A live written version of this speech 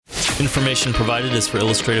Information provided is for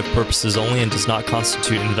illustrative purposes only and does not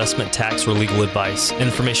constitute investment, tax, or legal advice.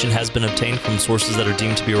 Information has been obtained from sources that are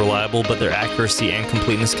deemed to be reliable, but their accuracy and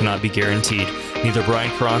completeness cannot be guaranteed. Neither Brian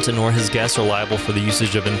Quaranta nor his guests are liable for the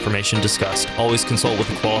usage of information discussed. Always consult with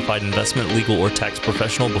a qualified investment, legal, or tax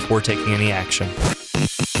professional before taking any action.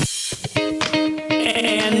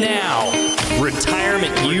 And now,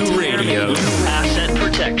 Retirement U Radio. Asset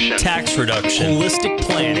protection, tax reduction, holistic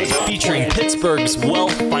planning, featuring Pittsburgh's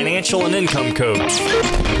wealth, financial, and income coach,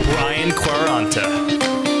 Brian Quaranta.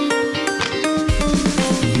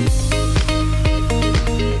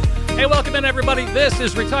 Hey, welcome in, everybody. This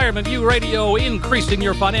is Retirement U Radio, increasing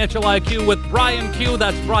your financial IQ with Brian Q.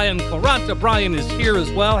 That's Brian Quaranta. Brian is here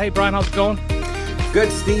as well. Hey, Brian, how's it going? Good,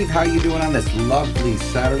 Steve. How are you doing on this lovely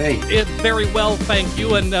Saturday? Very well, thank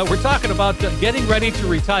you. And we're talking about getting ready to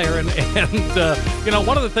retire. And you know,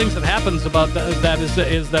 one of the things that happens about that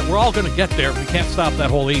is that we're all going to get there. We can't stop that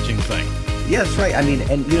whole aging thing. Yeah, that's right. I mean,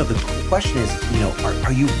 and you know, the question is, you know,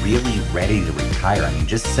 are you really ready to retire? I mean,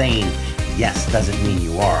 just saying yes doesn't mean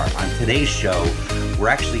you are. On today's show, we're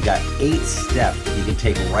actually got 8 steps that you can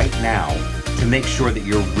take right now to make sure that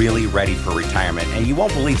you're really ready for retirement. And you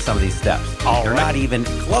won't believe some of these steps. They're not even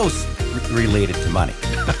close related to money.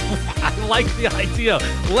 I like the idea.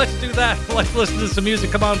 Let's do that. Let's listen to some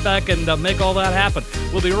music. Come on back and make all that happen.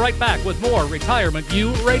 We'll be right back with more Retirement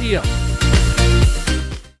U Radio.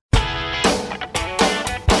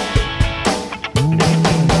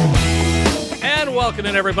 Welcome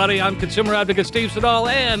in, everybody. I'm consumer advocate Steve Siddall,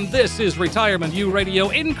 and this is Retirement U Radio,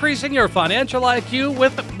 increasing your financial IQ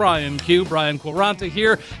with Brian Q. Brian Quaranta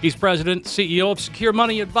here. He's president, CEO of Secure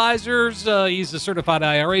Money Advisors. He's a certified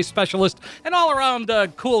IRA specialist, an all-around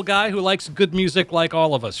cool guy who likes good music like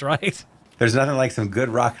all of us, right? There's nothing like some good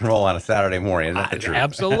rock and roll on a Saturday morning, isn't that the truth?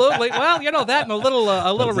 Absolutely. Well, you know, that and a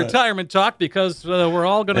little retirement talk, because we're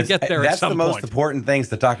all going to get there at some point. That's the most important things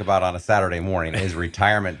to talk about on a Saturday morning is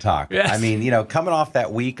retirement talk. Yes. I mean, you know, coming off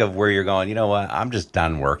that week of where you're going, you know what, I'm just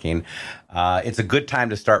done working. It's a good time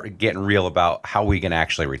to start getting real about how we can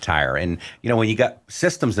actually retire. And, you know, when you got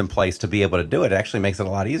systems in place to be able to do it, it actually makes it a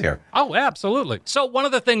lot easier. Oh, absolutely. So one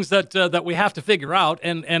of the things that we have to figure out,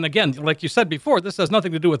 and again, like you said before, this has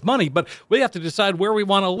nothing to do with money, but we have to decide where we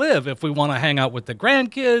want to live. If we want to hang out with the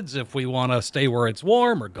grandkids, if we want to stay where it's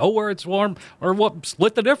warm or go where it's warm, or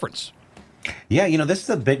split the difference. Yeah, you know, this is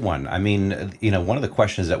a big one. I mean, you know, one of the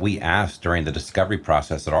questions that we asked during the discovery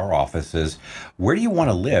process at our office is, where do you want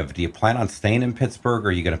to live? Do you plan on staying in Pittsburgh, or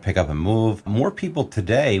are you going to pick up and move? More people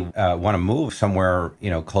today want to move somewhere, you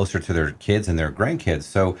know, closer to their kids and their grandkids.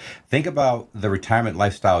 So think about the retirement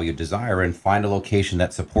lifestyle you desire and find a location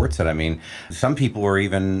that supports it. I mean, some people are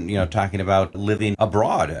even, you know, talking about living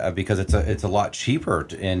abroad because it's a lot cheaper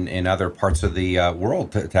in other parts of the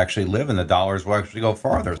world to actually live, and the dollars will actually go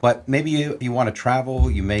farther. But maybe if you want to travel,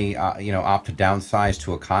 you may, opt to downsize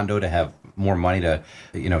to a condo to have more money to,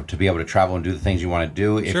 to be able to travel and do the things you want to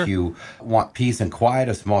do. Sure. If you want peace and quiet,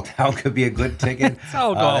 a small town could be a good ticket.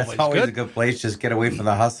 That's always a good place. Just get away from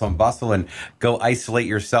the hustle and bustle and go isolate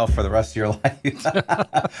yourself for the rest of your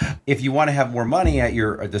life. If you want to have more money at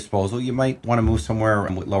your disposal, you might want to move somewhere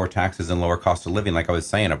with lower taxes and lower cost of living, like I was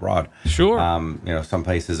saying, abroad. Sure. Some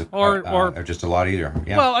places are just a lot easier.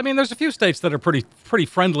 Yeah. Well, I mean, there's a few states that are pretty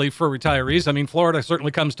friendly for retirees. I mean, Florida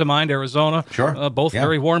certainly comes to mind, Arizona. Sure. Both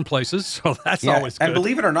very warm places. So that's always good. And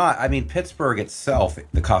believe it or not, I mean, Pittsburgh itself,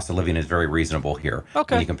 the cost of living is very reasonable here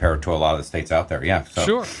when you compare it to a lot of the states out there. Yeah. So.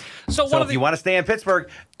 Sure. So if you want to stay in Pittsburgh,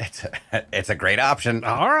 it's a great option.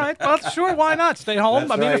 All right. Well, sure. Why not stay home?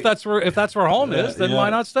 That's I mean, right. if that's where home is, then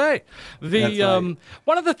why not stay?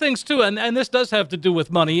 One of the things too, and this does have to do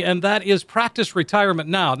with money, and that is practice retirement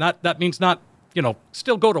now. That means not,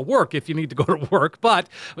 still go to work if you need to go to work, but,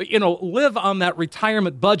 live on that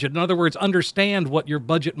retirement budget. In other words, understand what your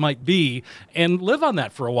budget might be and live on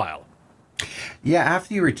that for a while. Yeah,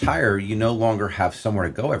 after you retire, you no longer have somewhere to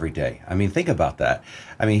go every day. I mean, think about that.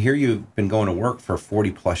 I mean, here you've been going to work for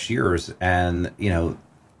 40 plus years, and,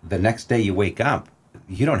 the next day you wake up,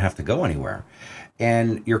 you don't have to go anywhere.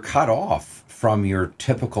 And you're cut off from your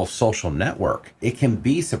typical social network. It can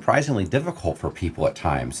be surprisingly difficult for people at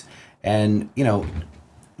times. And,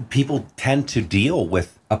 people tend to deal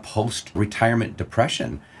with a post-retirement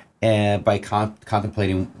depression by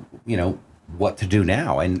contemplating, what to do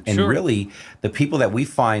now. And Sure. Really, the people that we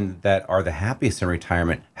find that are the happiest in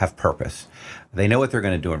retirement have purpose. They know what they're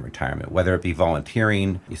going to do in retirement, whether it be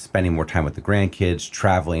volunteering, spending more time with the grandkids,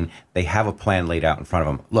 traveling. They have a plan laid out in front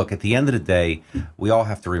of them. Look, at the end of the day, we all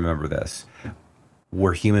have to remember this.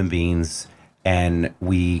 We're human beings, and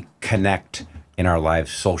we connect in our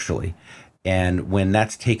lives socially. And when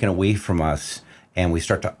that's taken away from us, and we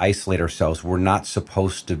start to isolate ourselves. We're not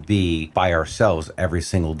supposed to be by ourselves every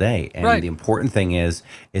single day. And Right. the important thing is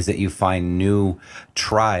that you find new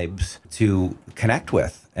tribes to connect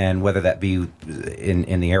with. And whether that be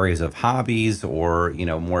in the areas of hobbies or,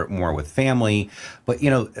 more with family. But,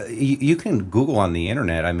 you can Google on the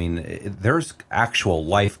internet. I mean, there's actual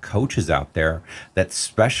life coaches out there that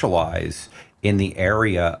specialize in the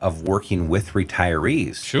area of working with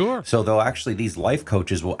retirees. Sure. So these life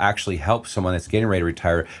coaches will actually help someone that's getting ready to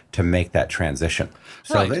retire to make that transition.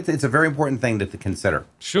 So Right. it's a very important thing to consider.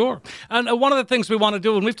 Sure. And one of the things we want to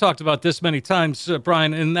do, and we've talked about this many times,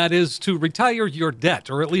 Brian, and that is to retire your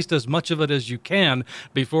debt, or at least as much of it as you can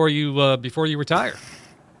before you retire.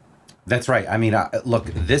 That's right. I mean, look,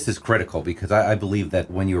 this is critical because I believe that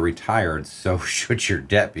when you're retired, so should your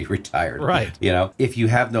debt be retired. Right. If you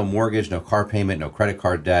have no mortgage, no car payment, no credit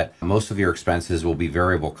card debt, most of your expenses will be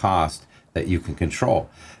variable cost that you can control.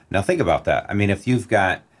 Now, think about that. I mean, if you've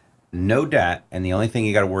got no debt and the only thing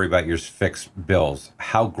you got to worry about is fixed bills,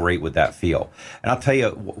 how great would that feel? And I'll tell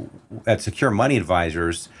you, at Secure Money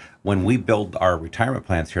Advisors, when we build our retirement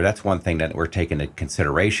plans here, that's one thing that we're taking into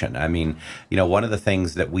consideration. I mean, one of the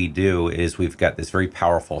things that we do is we've got this very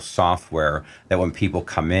powerful software that when people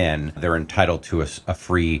come in, they're entitled to a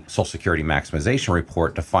free Social Security maximization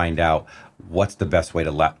report to find out what's the best way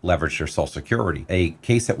to leverage their Social Security. A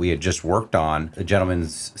case that we had just worked on, a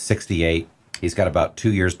gentleman's 68. He's got about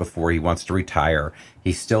 2 years before he wants to retire.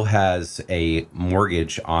 He still has a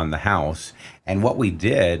mortgage on the house. And what we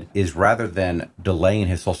did is rather than delaying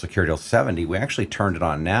his Social Security till 70, we actually turned it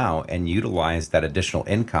on now and utilized that additional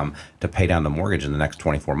income to pay down the mortgage in the next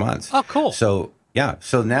 24 months. Oh, cool. So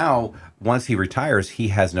now once he retires, he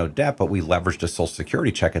has no debt, but we leveraged a Social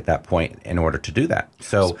Security check at that point in order to do that.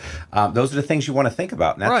 So those are the things you want to think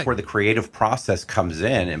about. And that's Right. where the creative process comes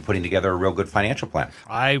in and putting together a real good financial plan.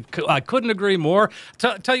 I couldn't agree more.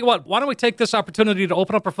 Tell you what, why don't we take this opportunity to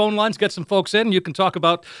open up our phone lines, get some folks in. You can talk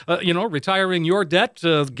about, retiring your debt,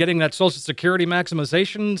 getting that Social Security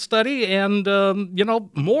maximization study, and,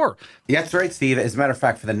 more. Yeah, that's right, Steve. As a matter of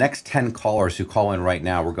fact, for the next 10 callers who call in right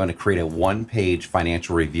now, we're going to create a one-page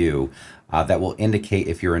financial review that will indicate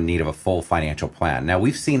if you're in need of a full financial plan. Now,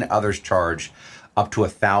 we've seen others charge up to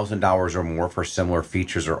 $1,000 or more for similar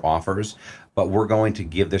features or offers, but we're going to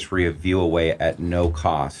give this review away at no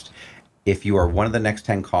cost. If you are one of the next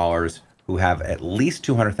 10 callers who have at least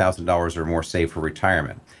 $200,000 or more saved for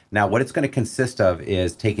retirement. Now, what it's going to consist of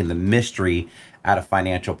is taking the mystery out of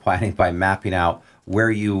financial planning by mapping out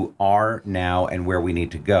where you are now and where we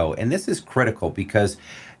need to go. And this is critical because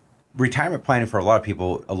retirement planning for a lot of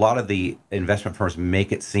people, a lot of the investment firms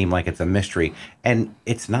make it seem like it's a mystery, and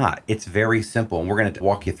it's not. It's very simple, and we're going to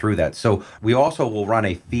walk you through that. So we also will run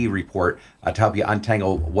a fee report to help you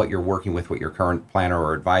untangle what you're working with, what your current planner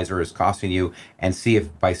or advisor is costing you, and see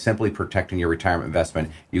if by simply protecting your retirement investment,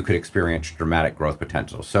 you could experience dramatic growth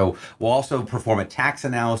potential. So we'll also perform a tax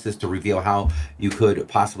analysis to reveal how you could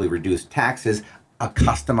possibly reduce taxes, a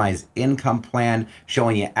customized income plan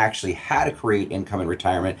showing you actually how to create income in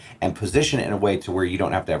retirement and position it in a way to where you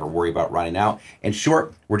don't have to ever worry about running out. In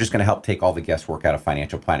short, we're just going to help take all the guesswork out of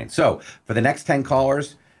financial planning. So for the next 10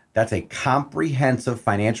 callers, that's a comprehensive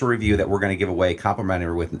financial review that we're going to give away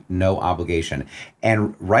complimentary with no obligation.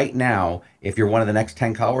 And right now, if you're one of the next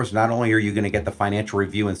 10 callers, not only are you going to get the financial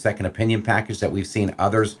review and second opinion package that we've seen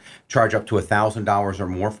others charge up to $1,000 or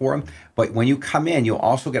more for them, but when you come in, you'll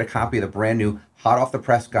also get a copy of the brand new hot off the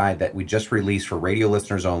press guide that we just released for radio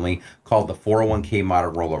listeners only called the 401k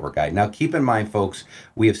Modern Rollover Guide. Now, keep in mind, folks,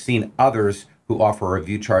 we have seen others who offer a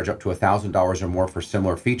review charge up to $1,000 or more for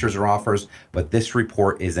similar features or offers, but this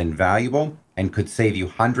report is invaluable and could save you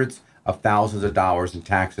hundreds of thousands of dollars in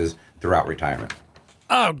taxes throughout retirement.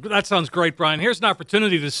 Oh, that sounds great, Brian. Here's an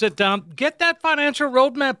opportunity to sit down, get that financial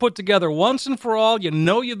roadmap put together once and for all. You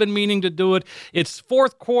know you've been meaning to do it. It's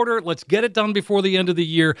fourth quarter. Let's get it done before the end of the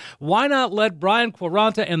year. Why not let Brian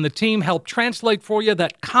Quaranta and the team help translate for you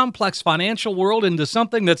that complex financial world into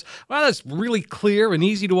something that's really clear and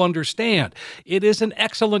easy to understand? It is an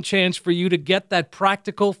excellent chance for you to get that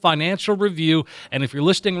practical financial review. And if you're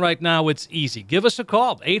listening right now, it's easy. Give us a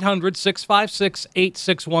call,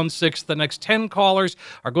 800-656-8616. The next 10 callers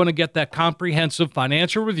are going to get that comprehensive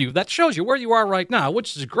financial review that shows you where you are right now,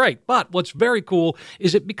 which is great. But what's very cool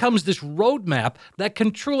is it becomes this roadmap that can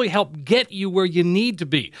truly help get you where you need to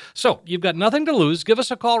be. So you've got nothing to lose. Give us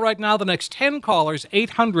a call right now. The next 10 callers,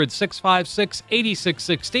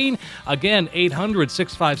 800-656-8616. Again,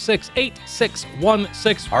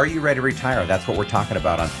 800-656-8616. Are you ready to retire? That's what we're talking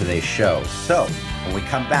about on today's show. So when we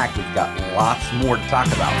come back, we've got lots more to talk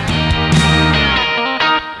about.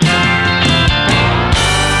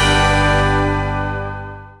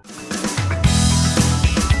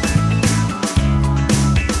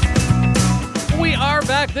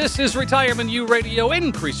 This is Retirement U Radio,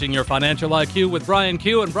 increasing your financial IQ with Brian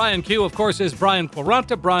Q. And Brian Q, of course, is Brian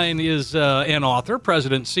Quaranta. Brian is an author,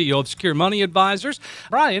 president, CEO of Secure Money Advisors.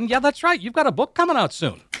 Brian, yeah, that's right. You've got a book coming out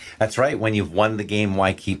soon. That's right. When you've won the game,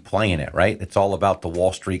 why keep playing it, right? It's all about the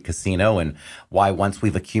Wall Street casino and why once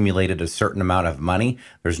we've accumulated a certain amount of money,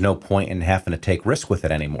 there's no point in having to take risk with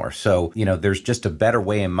it anymore. So, there's just a better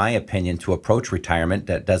way, in my opinion, to approach retirement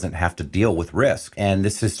that doesn't have to deal with risk. And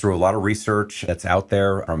this is through a lot of research that's out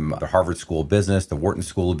there from the Harvard School of Business, the Wharton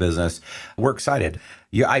School of Business. We're excited.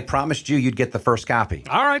 I promised you'd get the first copy.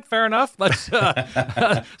 All right, fair enough.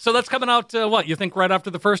 So that's coming out, you think right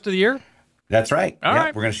after the first of the year? That's right. All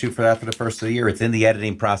right. We're going to shoot for that for the first of the year. It's in the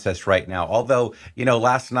editing process right now. Although,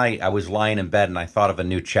 last night I was lying in bed and I thought of a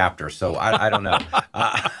new chapter. So I don't know.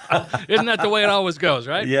 Isn't that the way it always goes,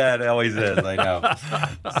 right? Yeah, it always is. I know.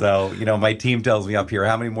 So, my team tells me up here,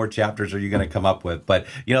 how many more chapters are you going to come up with? But,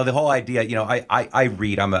 the whole idea, I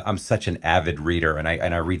read. I'm such an avid reader, and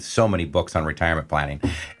I read so many books on retirement planning,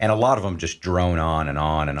 and a lot of them just drone on and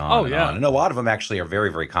on and on and on. And a lot of them actually are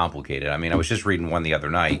very, very complicated. I mean, I was just reading one the other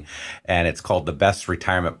night, and it's called The Best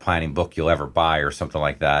Retirement Planning Book You'll Ever Buy or something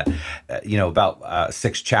like that. About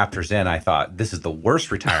 6 chapters in, I thought, this is the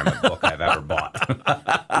worst retirement book I've ever bought.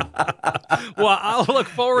 Well, I'll look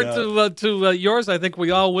forward to yours. I think we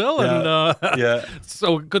all will. And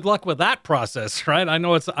so good luck with that process, right? I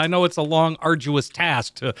know it's a long, arduous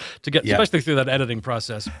task to get, especially through that editing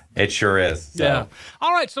process. It sure is. So. Yeah.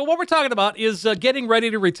 All right. So what we're talking about is getting ready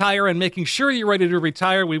to retire and making sure you're ready to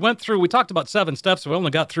retire. We talked about 7 steps. We only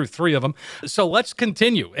got through 3 of them. So let's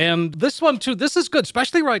continue. And this one, too, this is good,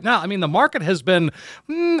 especially right now. I mean, the market has been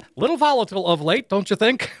a little volatile of late, don't you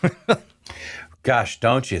think? Gosh,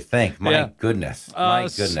 don't you think? My goodness.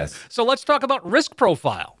 So let's talk about risk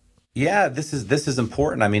profile. Yeah, this is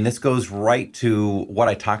important. I mean, this goes right to what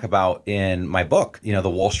I talk about in my book, the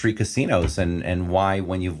Wall Street casinos and why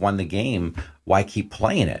when you've won the game, why keep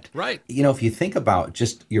playing it? Right. If you think about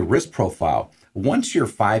just your risk profile, once you're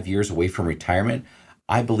 5 years away from retirement,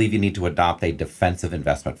 I believe you need to adopt a defensive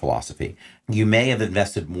investment philosophy. You may have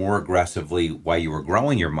invested more aggressively while you were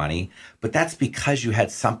growing your money, but that's because you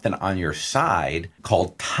had something on your side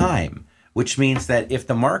called time, which means that if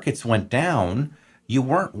the markets went down, you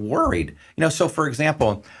weren't worried. So for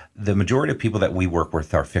example, the majority of people that we work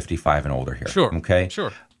with are 55 and older here. Sure. Okay.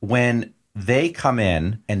 Sure. When they come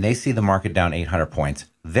in and they see the market down 800 points,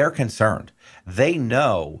 they're concerned. They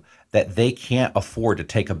know that they can't afford to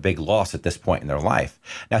take a big loss at this point in their life.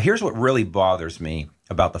 Now, here's what really bothers me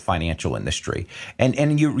about the financial industry.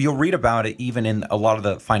 And you'll read about it even in a lot of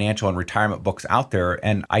the financial and retirement books out there,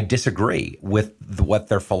 and I disagree with what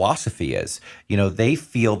their philosophy is. They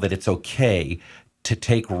feel that it's okay to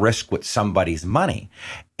take risk with somebody's money.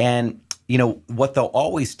 And, what they'll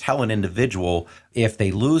always tell an individual, if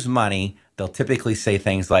they lose money, they'll typically say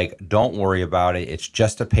things like, don't worry about it. It's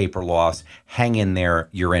just a paper loss. Hang in there.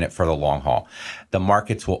 You're in it for the long haul. The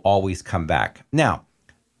markets will always come back. Now,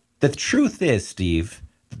 the truth is, Steve,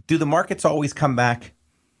 do the markets always come back?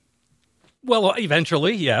 Well,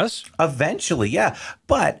 eventually, yes. Eventually, yeah.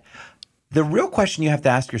 But the real question you have to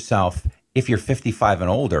ask yourself, if you're 55 and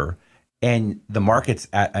older, and the market's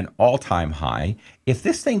at an all-time high, if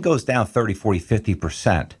this thing goes down 30, 40,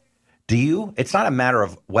 50%, it's not a matter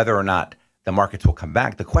of whether or not the markets will come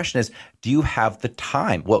back. The question is, do you have the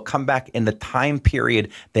time? Will it come back in the time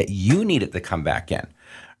period that you need it to come back in?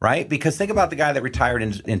 Right? Because think about the guy that retired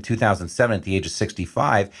in 2007 at the age of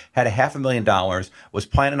 65, had $500,000, was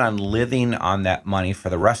planning on living on that money for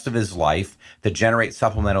the rest of his life to generate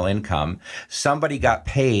supplemental income. Somebody got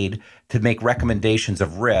paid to make recommendations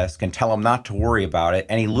of risk and tell him not to worry about it,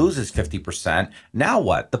 and he loses 50%. Now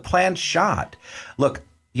what? The plan's shot. Look,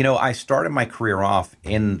 I started my career off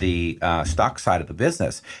in the stock side of the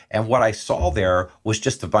business, and what I saw there was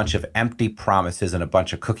just a bunch of empty promises and a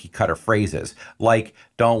bunch of cookie cutter phrases like,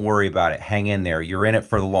 don't worry about it, hang in there, you're in it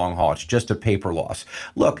for the long haul, it's just a paper loss.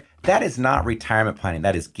 Look, that is not retirement planning.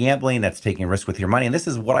 That is gambling. That's taking risk with your money. And this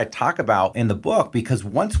is what I talk about in the book, because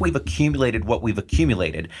once we've accumulated what we've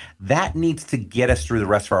accumulated, that needs to get us through the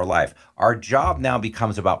rest of our life. Our job now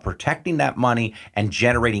becomes about protecting that money and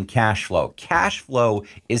generating cash flow. Cash flow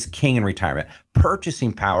is king in retirement.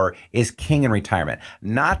 Purchasing power is king in retirement,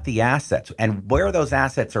 not the assets. And where those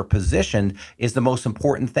assets are positioned is the most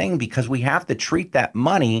important thing, because we have to treat that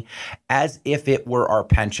money as if it were our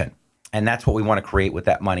pension. And that's what we want to create with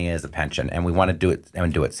that money as a pension. And we want to do it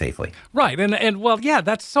and do it safely. Right. And well, yeah,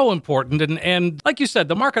 that's so important. And like you said,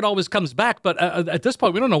 the market always comes back. But at this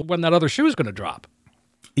point, we don't know when that other shoe is going to drop.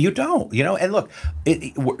 You don't, and look,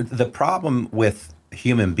 the problem with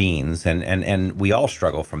human beings, and we all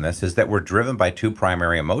struggle from this, is that we're driven by two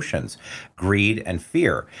primary emotions, greed and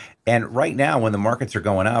fear. And right now, when the markets are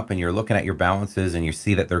going up and you're looking at your balances and you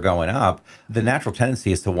see that they're going up, the natural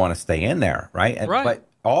tendency is to want to stay in there, right? Right. But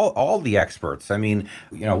all the experts, I mean,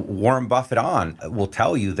 Warren Buffett will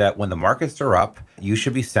tell you that when the markets are up, you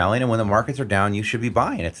should be selling, and when the markets are down, you should be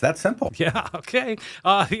buying. It's that simple. Yeah. Okay.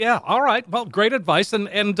 Yeah. All right. Well, great advice.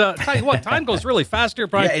 And tell you what, time goes really fast here,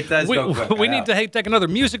 Brian. Yeah, it does go quick. We need to take another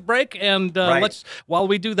music break, and Right. while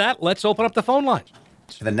we do that, let's open up the phone line.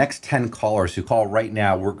 For the next 10 callers who call right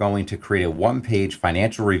now, we're going to create a one-page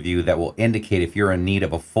financial review that will indicate if you're in need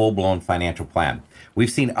of a full-blown financial plan. We've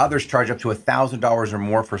seen others charge up to $1,000 or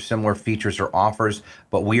more for similar features or offers,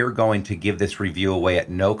 but we are going to give this review away at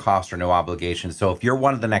no cost or no obligation. So if you're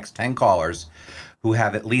one of the next 10 callers who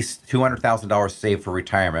have at least $200,000 saved for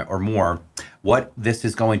retirement or more, what this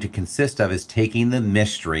is going to consist of is taking the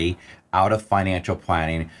mystery out of financial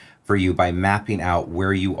planning for you by mapping out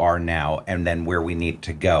where you are now and then where we need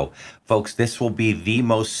to go. Folks, this will be the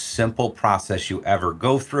most simple process you ever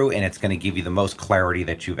go through, and it's going to give you the most clarity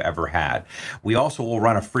that you've ever had. We also will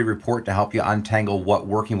run a free report to help you untangle what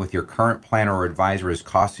working with your current planner or advisor is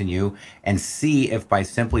costing you, and see if by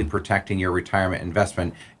simply protecting your retirement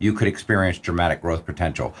investment, you could experience dramatic growth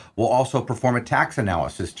potential. We'll also perform a tax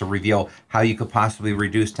analysis to reveal how you could possibly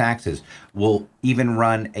reduce taxes. We'll even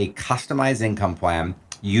run a customized income plan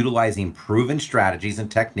utilizing proven strategies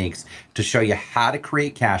and techniques to show you how to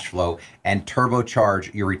create cash flow and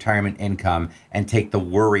turbocharge your retirement income and take the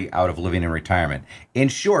worry out of living in retirement. In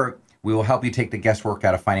short, we will help you take the guesswork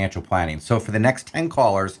out of financial planning. So for the next 10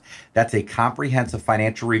 callers, that's a comprehensive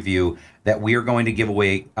financial review that we are going to give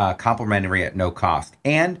away complimentary at no cost.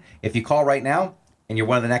 And if you call right now, and you're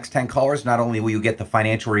one of the next 10 callers, not only will you get the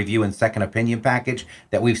financial review and second opinion package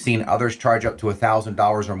that we've seen others charge up to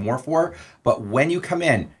 $1,000 or more for, but when you come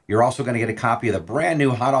in, you're also going to get a copy of the brand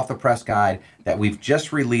new hot off the press guide that we've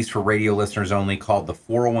just released for radio listeners only, called the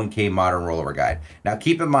 401k Modern Rollover Guide. Now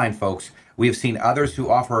keep in mind, folks, we have seen others who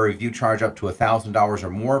offer a review charge up to $1,000 or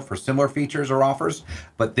more for similar features or offers,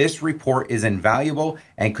 but this report is invaluable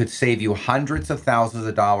and could save you hundreds of thousands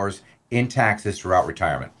of dollars in taxes throughout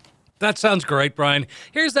retirement. That sounds great, Brian.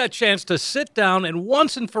 Here's that chance to sit down and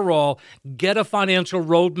once and for all get a financial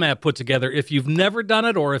roadmap put together. If you've never done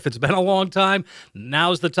it, or if it's been a long time,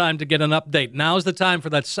 now's the time to get an update. Now's the time for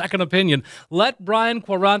that second opinion. Let Brian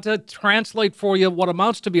Quaranta translate for you what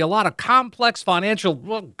amounts to be a lot of complex financial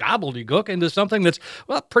gobbledygook into something that's,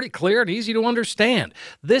 pretty clear and easy to understand.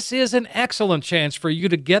 This is an excellent chance for you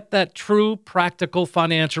to get that true, practical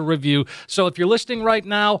financial review. So if you're listening right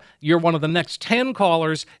now, you're one of the next 10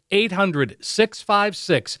 callers,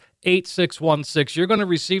 800-656-8616. You're going to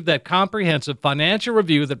receive that comprehensive financial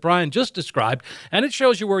review that Brian just described, and it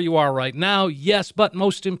shows you where you are right now, yes, but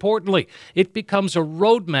most importantly, it becomes a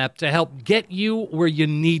roadmap to help get you where you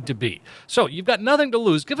need to be. So you've got nothing to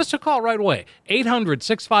lose. Give us a call right away,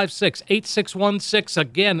 800-656-8616.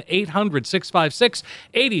 Again,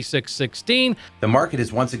 800-656-8616. The market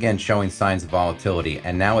is once again showing signs of volatility,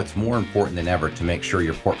 and now it's more important than ever to make sure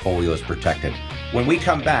your portfolio is protected. When we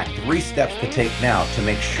come back, 3 steps to take now to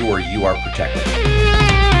make sure you are protected.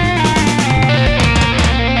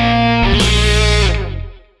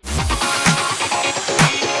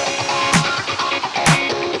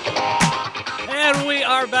 And we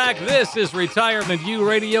are back. This is Retirement U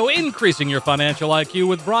Radio, increasing your financial IQ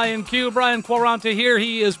with Brian Q. Brian Quaranta here.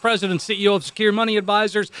 He is President and CEO of Secure Money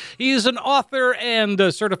Advisors. He is an author and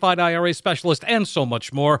a certified IRA specialist and so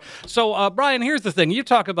much more. So, Brian, here's the thing. You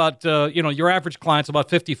talk about, your average client's about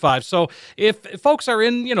 55. So if folks are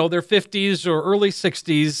in, their 50s or early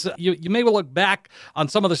 60s, you may look back on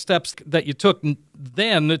some of the steps that you took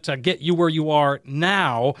then to get you where you are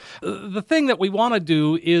now. The thing that we want to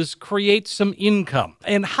do is create some income.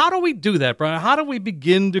 And how do we do that, Brian? How do we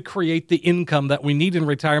begin to create the income that we need in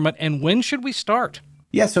retirement, and when should we start?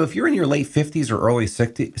 Yeah, so if you're in your late 50s or early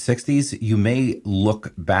 60s, you may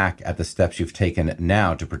look back at the steps you've taken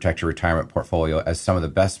now to protect your retirement portfolio as some of the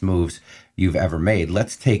best moves you've ever made.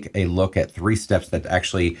 Let's take a look at 3 steps that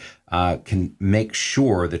actually can make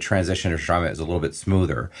sure the transition to retirement is a little bit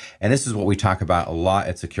smoother. And this is what we talk about a lot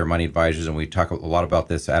at Secure Money Advisors, and we talk a lot about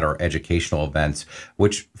this at our educational events,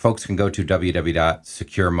 which folks can go to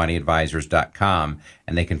www.securemoneyadvisors.com,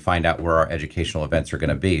 and they can find out where our educational events are going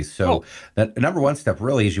to be. So the number 1 step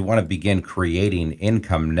really is you want to begin creating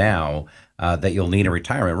income now that you'll need in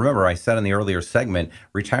retirement. Remember, I said in the earlier segment,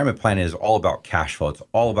 retirement planning is all about cash flow. It's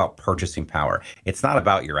all about purchasing power. It's not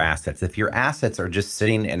about your assets. If your assets are just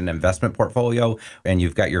sitting in an investment portfolio and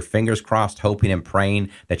you've got your fingers crossed, hoping and praying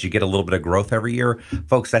that you get a little bit of growth every year,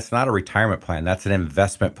 folks, that's not a retirement plan. That's an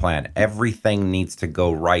investment plan. Everything needs to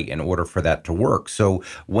go right in order for that to work. So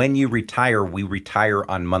when you retire, we retire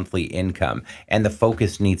on monthly income, and the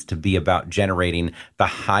focus needs to be about generating the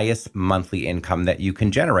highest monthly income that you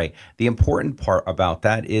can generate. The important part about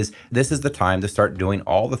that is this is the time to start doing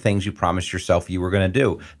all the things you promised yourself you were going to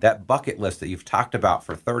do. That bucket list that you've talked about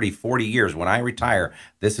for 30, 40 years, when I retire,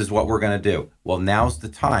 this is what we're going to do. Well, now's the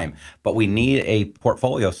time, but we need a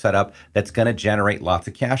portfolio set up that's going to generate lots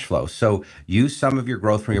of cash flow. So use some of your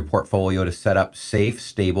growth from your portfolio to set up safe,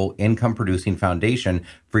 stable, income producing foundation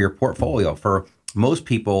for your portfolio. For most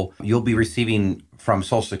people, you'll be receiving from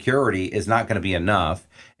Social Security is not going to be enough,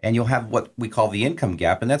 and you'll have what we call the income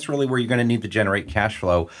gap, and that's really where you're going to need to generate cash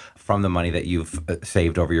flow from the money that you've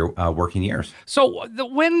saved over your working years. So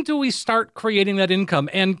when do we start creating that income?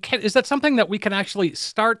 And is that something that we can actually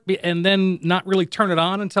start and then not really turn it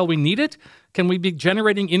on until we need it? Can we be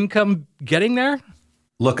generating income getting there?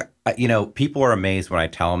 Look, people are amazed when I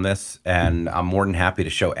tell them this, and I'm more than happy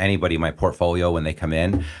to show anybody my portfolio when they come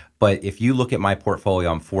in. But if you look at my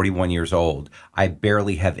portfolio, I'm 41 years old. I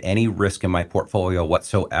barely have any risk in my portfolio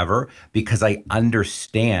whatsoever because I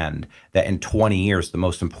understand that in 20 years, the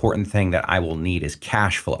most important thing that I will need is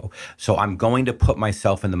cash flow. So I'm going to put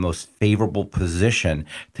myself in the most favorable position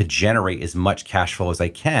to generate as much cash flow as I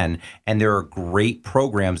can. And there are great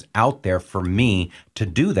programs out there for me to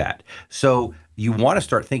do that. So you want to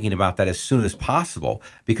start thinking about that as soon as possible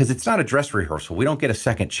because it's not a dress rehearsal. We don't get a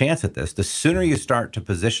second chance at this. The sooner you start to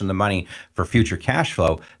position the money for future cash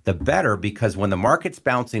flow, the better, because when the market's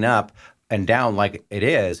bouncing up and down like it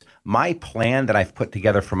is, my plan that I've put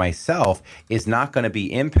together for myself is not going to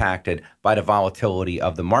be impacted by the volatility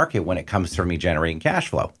of the market when it comes to me generating cash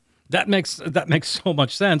flow. That makes so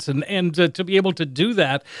much sense, and to be able to do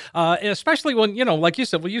that, especially when like you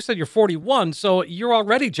said, you're 41, so you're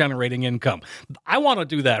already generating income. I want to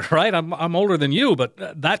do that, right? I'm older than you,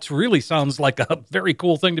 but that really sounds like a very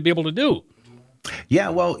cool thing to be able to do. Yeah,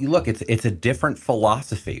 well, look, it's a different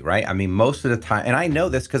philosophy, right? I mean, most of the time, and I know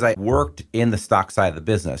this because I worked in the stock side of the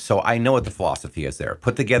business, so I know what the philosophy is there.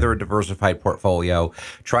 Put together a diversified portfolio,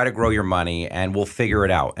 try to grow your money, and we'll figure it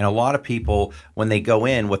out. And a lot of people, when they go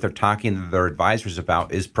in, what they're talking to their advisors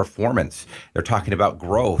about is performance. They're talking about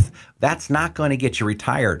growth. That's not going to get you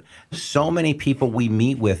retired. So many people we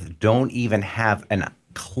meet with don't even have an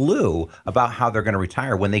clue about how they're going to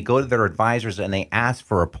retire. When they go to their advisors and they ask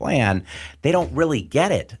for a plan, they don't really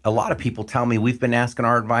get it. A lot of people tell me we've been asking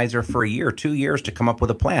our advisor for a year, 2 years to come up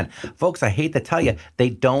with a plan. Folks, I hate to tell you, they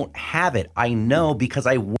don't have it. I know because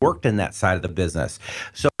I worked in that side of the business.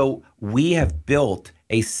 So we have built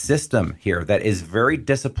a system here that is very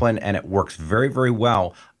disciplined and it works very, very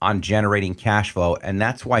well on generating cash flow. And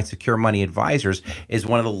that's why Secure Money Advisors is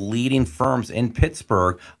one of the leading firms in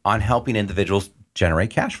Pittsburgh on helping individuals generate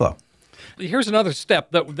cash flow. Here's another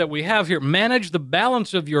step that we have here. Manage the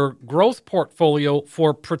balance of your growth portfolio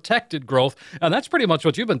for protected growth. And that's pretty much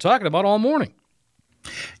what you've been talking about all morning.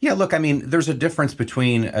 Yeah, look, I mean, there's a difference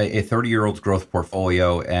between a 30-year-old's growth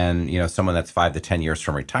portfolio and, someone that's 5 to 10 years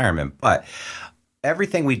from retirement. But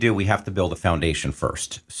everything we do, we have to build a foundation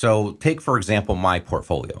first. So take, for example, my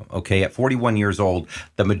portfolio. Okay, at 41 years old,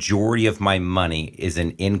 the majority of my money is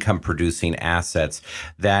in income-producing assets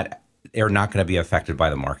that are not going to be affected by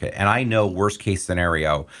the market. And I know worst case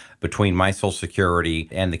scenario between my Social Security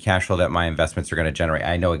and the cash flow that my investments are going to generate.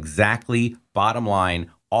 I know exactly, bottom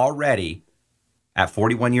line, already at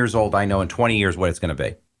 41 years old, I know in 20 years what it's going to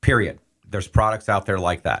be, period. There's products out there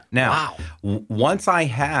like that. Now, once I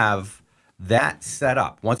have that set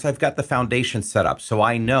up, once I've got the foundation set up, so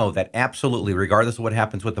I know that absolutely, regardless of what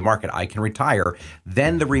happens with the market, I can retire,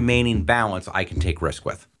 then the remaining balance I can take risk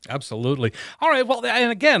with. Absolutely. All right. Well,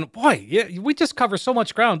 and again, boy, we just cover so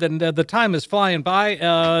much ground, and the time is flying by.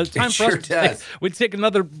 Time for us. We'd take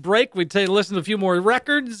another break. We'd listen to a few more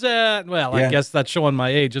records. I guess that's showing my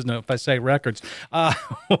age, isn't it? If I say records.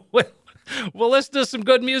 We'll listen to some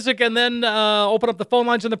good music and then open up the phone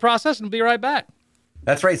lines in the process, and be right back.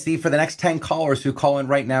 That's right, Steve. For the next 10 callers who call in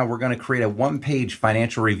right now, we're going to create a one-page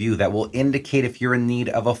financial review that will indicate if you're in need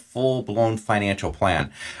of a full-blown financial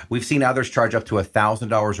plan. We've seen others charge up to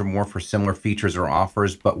 $1,000 or more for similar features or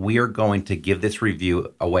offers, but we are going to give this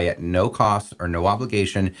review away at no cost or no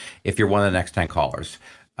obligation if you're one of the next 10 callers.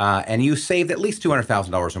 and you saved at least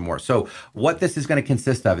 $200,000 or more. So what this is going to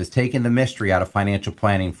consist of is taking the mystery out of financial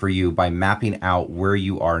planning for you by mapping out where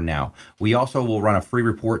you are now. We also will run a free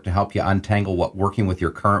report to help you untangle what working with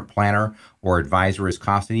your current planner or advisor is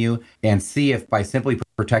costing you, and see if by simply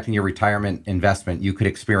protecting your retirement investment, you could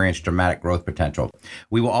experience dramatic growth potential.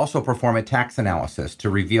 We will also perform a tax analysis to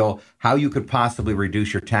reveal how you could possibly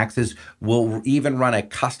reduce your taxes. We'll even run a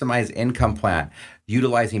customized income plan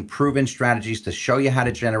utilizing proven strategies to show you how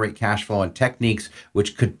to generate cash flow and techniques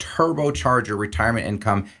which could turbocharge your retirement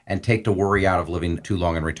income and take the worry out of living too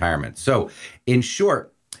long in retirement. So in short,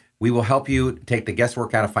 we will help you take the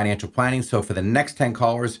guesswork out of financial planning. So for the next 10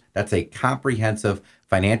 callers, that's a comprehensive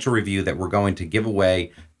financial review that we're going to give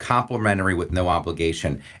away complimentary with no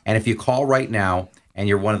obligation. And if you call right now and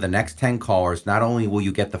you're one of the next 10 callers, not only will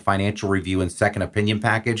you get the financial review and second opinion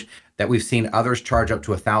package that we've seen others charge up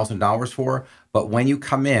to $1,000 for, but when you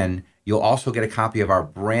come in, you'll also get a copy of our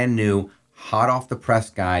brand new hot off the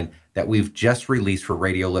press guide that we've just released for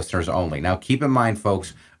radio listeners only. Now, keep in mind,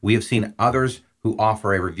 folks, we have seen others who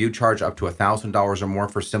offer a review charge up to $1,000 or more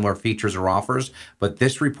for similar features or offers, but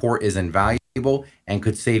this report is invaluable and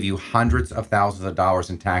could save you hundreds of thousands of dollars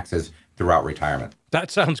in taxes throughout retirement. That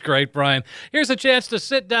sounds great, Brian. Here's a chance to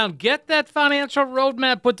sit down, get that financial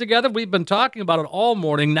roadmap put together. We've been talking about it all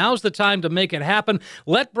morning. Now's the time to make it happen.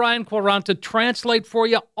 Let Brian Quaranta translate for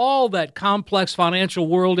you all that complex financial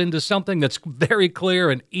world into something that's very clear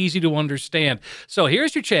and easy to understand. So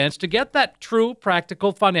here's your chance to get that true,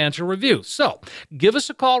 practical financial review. So give us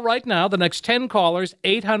a call right now. The next 10 callers,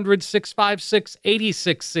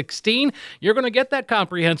 800-656-8616. You're going to get that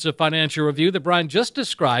comprehensive financial review that Brian just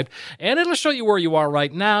described, and it'll show you where you are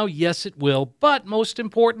right now. Yes, it will. But most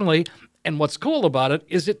importantly, and what's cool about it,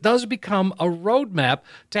 is it does become a roadmap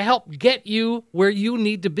to help get you where you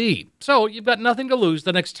need to be. So you've got nothing to lose.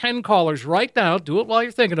 The next 10 callers right now, do it while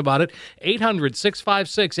you're thinking about it,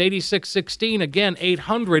 800-656-8616. Again,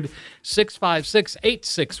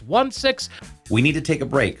 800-656-8616. We need to take a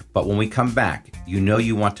break, but when we come back, you know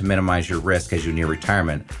you want to minimize your risk as you near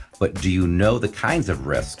retirement. But do you know the kinds of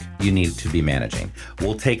risk you need to be managing?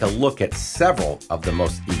 We'll take a look at several of the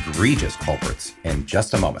most egregious culprits in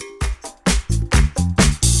just a moment.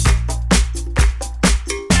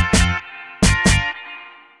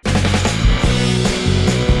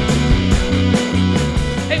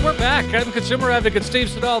 I'm consumer advocate Steve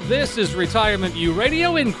Siddall. This is Retirement U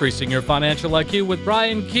Radio, increasing your financial IQ with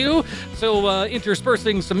Brian Q. So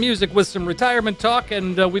interspersing some music with some retirement talk,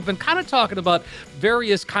 and we've been kind of talking about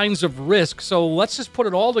various kinds of risk. So let's just put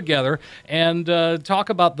it all together and talk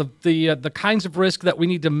about the kinds of risk that we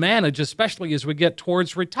need to manage, especially as we get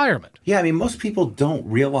towards retirement. Yeah, I mean, most people don't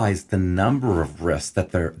realize the number of risks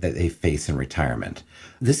that they face in retirement.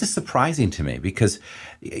 This is surprising to me because,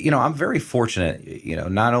 I'm very fortunate,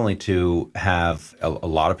 not only to have a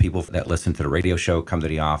lot of people that listen to the radio show come to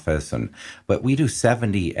the office, but we do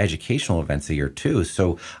 70 educational events a year too.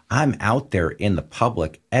 So I'm out there in the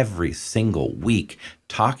public every single week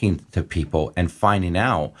talking to people and finding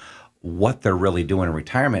out what they're really doing in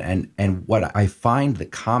retirement. And what I find the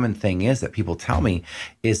common thing is that people tell me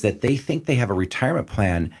is that they think they have a retirement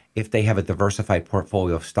plan if they have a diversified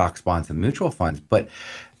portfolio of stocks, bonds, and mutual funds. But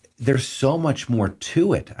there's so much more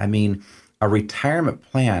to it. I mean, a retirement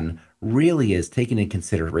plan really is taking into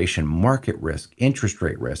consideration market risk, interest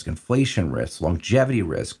rate risk, inflation risk, longevity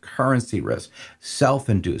risk, currency risk,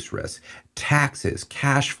 self-induced risk, taxes,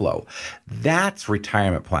 cash flow. That's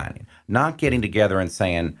retirement planning, not getting together and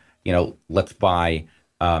saying, let's buy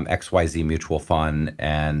XYZ mutual fund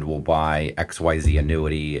and we'll buy XYZ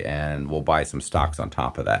annuity and we'll buy some stocks on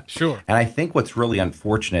top of that. Sure. And I think what's really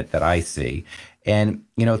unfortunate that I see, and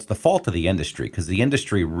it's the fault of the industry, because the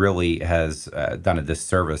industry really has done a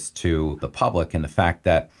disservice to the public in the fact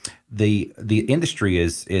that the industry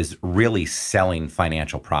is really selling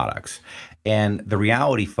financial products. And the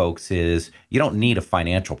reality, folks, is you don't need a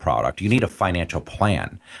financial product. You need a financial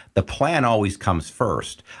plan. The plan always comes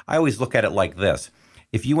first. I always look at it like this.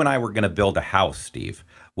 If you and I were going to build a house, Steve,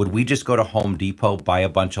 would we just go to Home Depot, buy a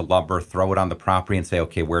bunch of lumber, throw it on the property and say,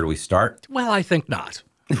 okay, where do we start? Well, I think not.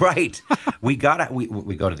 Right. We go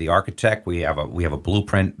to the architect. We have a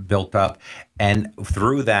blueprint built up, and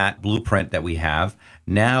through that blueprint that we have,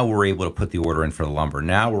 now we're able to put the order in for the lumber.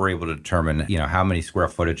 Now we're able to determine, how many square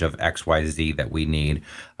footage of XYZ that we need.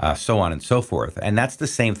 so on and so forth. And that's the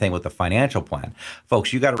same thing with the financial plan.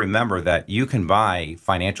 Folks, you got to remember that you can buy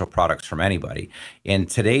financial products from anybody. In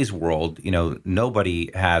today's world, nobody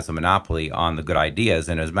has a monopoly on the good ideas.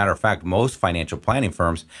 And as a matter of fact, most financial planning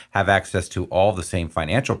firms have access to all the same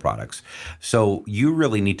financial products. So you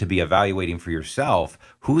really need to be evaluating for yourself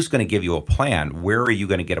who's going to give you a plan. Where are you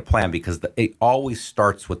going to get a plan? Because it always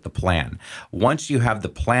starts with the plan. Once you have the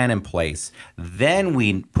plan in place, then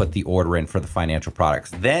we put the order in for the financial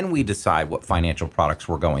products. Then we decide what financial products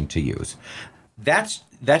we're going to use. That's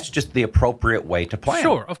just the appropriate way to plan.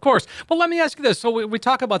 Sure, of course. Well, let me ask you this. So we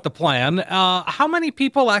talk about the plan. How many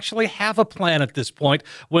people actually have a plan at this point?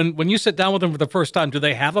 When you sit down with them for the first time, do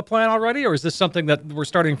they have a plan already, or is this something that we're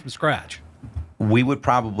starting from scratch? We would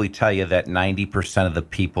probably tell you that 90% of the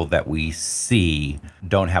people that we see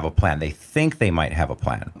don't have a plan. They think they might have a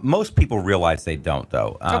plan. Most people realize they don't,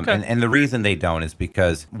 though. Okay. And the reason they don't is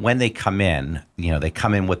because when they come in, they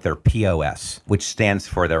come in with their POS, which stands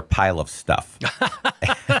for their pile of stuff.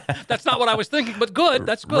 That's not what I was thinking, but good.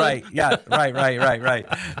 That's good. Right. Yeah. Right.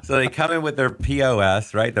 So they come in with their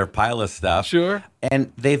POS, right? Their pile of stuff. Sure.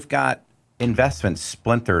 And they've got investments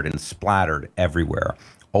splintered and splattered everywhere.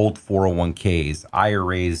 Old 401ks,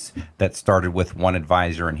 IRAs that started with one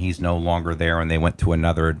advisor and he's no longer there and they went to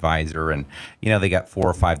another advisor and, they got 4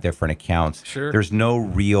 or 5 different accounts. Sure. There's no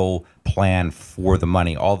real plan for the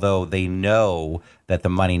money, although they know that the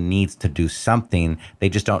money needs to do something. They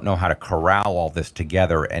just don't know how to corral all this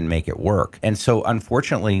together and make it work. And so,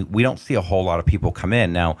 unfortunately, we don't see a whole lot of people come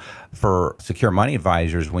in. Now, for Secure Money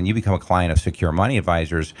Advisors, when you become a client of Secure Money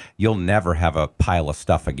Advisors, you'll never have a pile of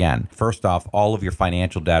stuff again. First off, all of your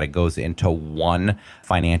financial data goes into one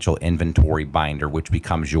financial inventory binder, which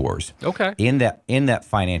becomes yours. Okay. In that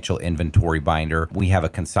financial inventory binder, we have a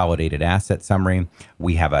consolidated asset summary.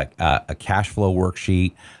 We have a cash flow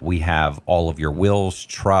worksheet. We have all of your wills,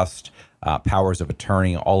 trust, powers of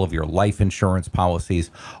attorney, all of your life insurance policies,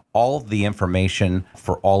 all of the information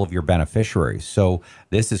for all of your beneficiaries. So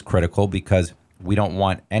this is critical because we don't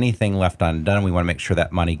want anything left undone. We want to make sure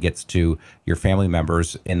that money gets to your family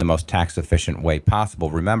members in the most tax efficient way possible.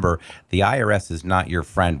 Remember, the IRS is not your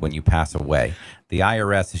friend when you pass away. The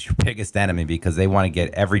IRS is your biggest enemy because they want to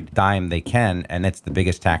get every dime they can, and it's the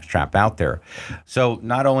biggest tax trap out there. So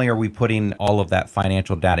not only are we putting all of that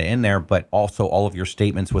financial data in there, but also all of your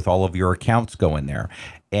statements with all of your accounts go in there.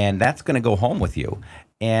 And that's going to go home with you.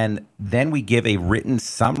 And then we give a written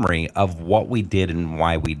summary of what we did and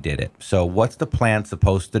why we did it. So what's the plan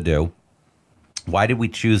supposed to do? Why did we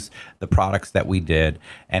choose the products that we did?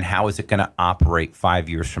 And how is it going to operate 5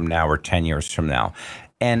 years from now or 10 years from now?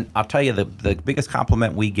 And I'll tell you, the biggest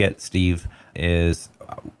compliment we get, Steve, is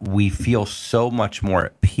we feel so much more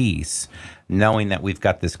at peace knowing that we've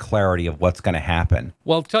got this clarity of what's going to happen.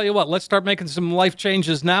 Well, tell you what, let's start making some life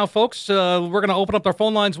changes now, folks. We're going to open up our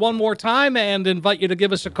phone lines one more time and invite you to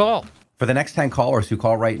give us a call. For the next 10 callers who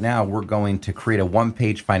call right now, we're going to create a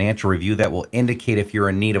one-page financial review that will indicate if you're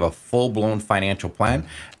in need of a full-blown financial plan.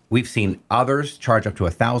 We've seen others charge up to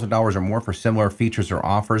 $1,000 or more for similar features or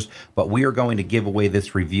offers, but we are going to give away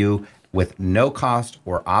this review with no cost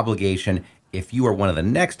or obligation if you are one of the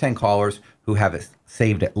next 10 callers who have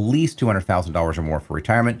saved at least $200,000 or more for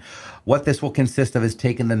retirement. What this will consist of is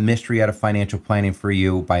taking the mystery out of financial planning for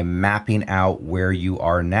you by mapping out where you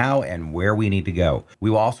are now and where we need to go. We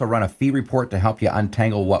will also run a fee report to help you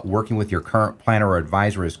untangle what working with your current planner or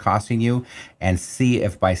advisor is costing you and see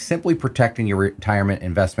if by simply protecting your retirement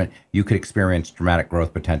investment, you could experience dramatic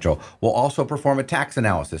growth potential. We'll also perform a tax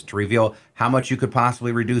analysis to reveal how much you could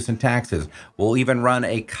possibly reduce in taxes. We'll even run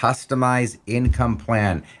a customized income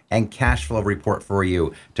plan and cash flow report for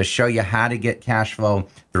you to show you how to get cash flow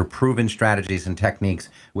through proven strategies and techniques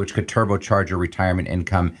which could turbocharge your retirement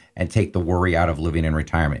income and take the worry out of living in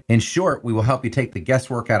retirement. In short, we will help you take the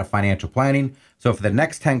guesswork out of financial planning. So for the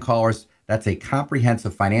next 10 callers, that's a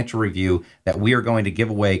comprehensive financial review that we are going to give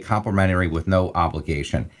away complimentary with no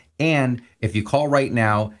obligation. And if you call right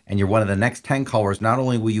now and you're one of the next 10 callers, not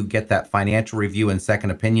only will you get that financial review and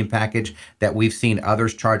second opinion package that we've seen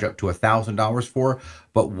others charge up to $1,000 for,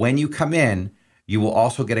 but when you come in, you will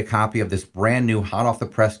also get a copy of this brand new hot off the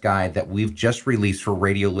press guide that we've just released for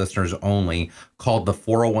radio listeners only called the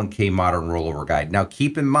 401k Modern Rollover Guide. Now,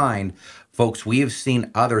 keep in mind, folks, we have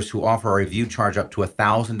seen others who offer a review charge up to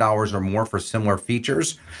 $1,000 or more for similar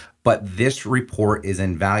features, but this report is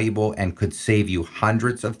invaluable and could save you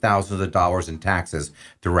hundreds of thousands of dollars in taxes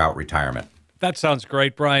throughout retirement. That sounds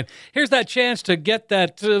great, Brian. Here's that chance to get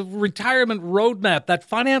that retirement roadmap, that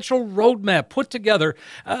financial roadmap put together.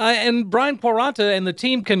 And Brian Quaranta and the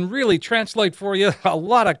team can really translate for you a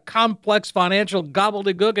lot of complex financial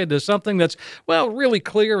gobbledygook into something that's, well, really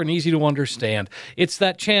clear and easy to understand. It's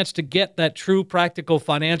that chance to get that true practical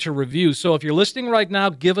financial review. So if you're listening right now,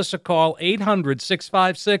 give us a call,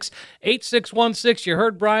 800-656-8616. You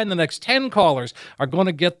heard Brian, the next 10 callers are going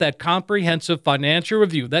to get that comprehensive financial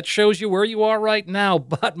review. That shows you where you are right now,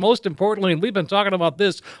 but most importantly, and we've been talking about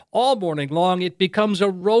this all morning long, it becomes a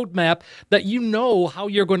roadmap that you know how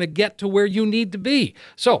you're going to get to where you need to be.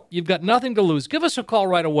 So you've got nothing to lose. Give us a call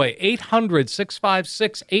right away,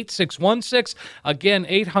 800-656-8616. Again,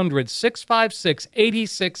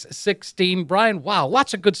 800-656-8616. Brian, wow,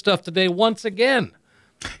 lots of good stuff today once again.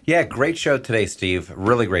 Yeah, great show today, Steve.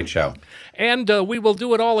 Really great show. And we will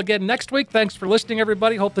do it all again next week. Thanks for listening,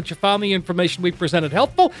 everybody. Hope that you found the information we presented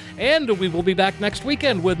helpful. And we will be back next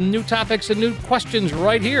weekend with new topics and new questions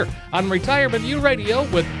right here on Retirement U Radio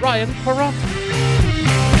with Brian Quaranta.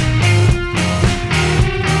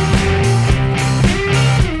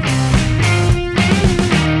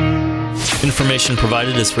 Information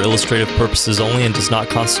provided is for illustrative purposes only and does not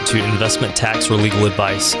constitute investment, tax, or legal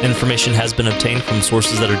advice. Information has been obtained from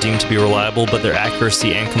sources that are deemed to be reliable, but their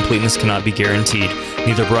accuracy and completeness cannot be guaranteed.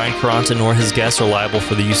 Neither Brian Quaranta nor his guests are liable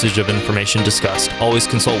for the usage of information discussed. Always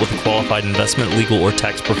consult with a qualified investment, legal, or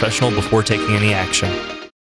tax professional before taking any action.